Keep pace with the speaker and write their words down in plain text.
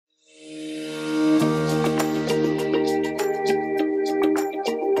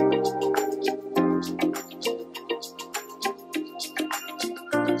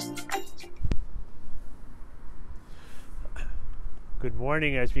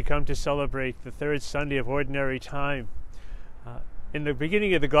morning as we come to celebrate the third Sunday of Ordinary Time. In the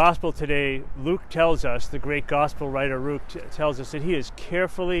beginning of the Gospel today, Luke tells us, the great Gospel writer Luke tells us that he has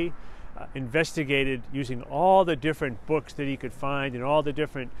carefully investigated using all the different books that he could find and all the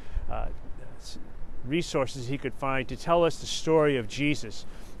different resources he could find to tell us the story of Jesus,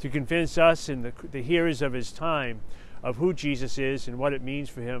 to convince us and the hearers of his time of who Jesus is and what it means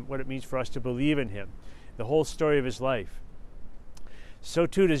for him, what it means for us to believe in him, the whole story of his life. So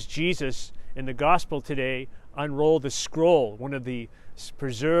too does Jesus in the Gospel today unroll the scroll, one of the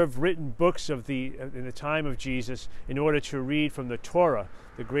preserved written books of in the time of Jesus, in order to read from the Torah,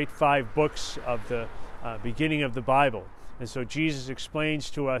 the great 5 books of the beginning of the Bible. And so Jesus explains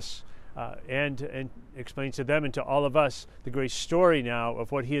to us and explains to them and to all of us the great story now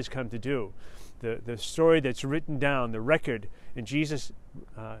of what he has come to do. The story that's written down, the record, and Jesus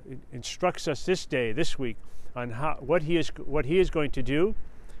instructs us this day, this week, on what he is going to do,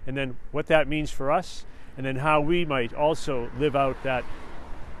 and then what that means for us, and then how we might also live out that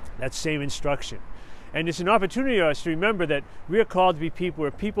same instruction. And it's an opportunity for us to remember that we are called to be people.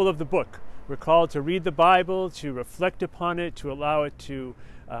 We're people of the book. We're called to read the Bible, to reflect upon it, to allow it to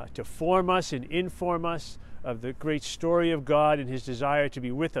form us and inform us of the great story of God and his desire to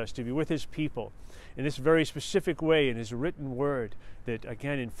be with us, to be with his people in this very specific way in his written word that,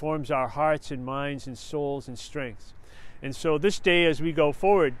 again, informs our hearts and minds and souls and strengths. And so this day, as we go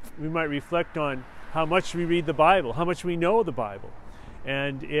forward, we might reflect on how much we read the Bible, how much we know the Bible.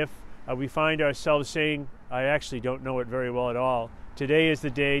 And if we find ourselves saying, I actually don't know it very well at all, today is the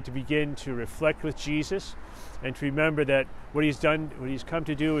day to begin to reflect with Jesus and to remember that what he's done, what he's come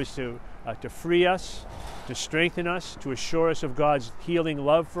to do is to free us, to strengthen us, to assure us of God's healing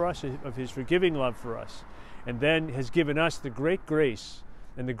love for us, of his forgiving love for us, and then has given us the great grace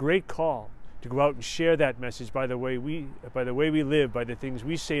and the great call to go out and share that message by the way we live, by the things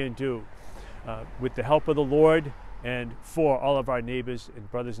we say and do, with the help of the Lord and for all of our neighbors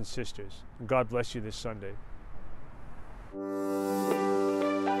and brothers and sisters. And God bless you this Sunday.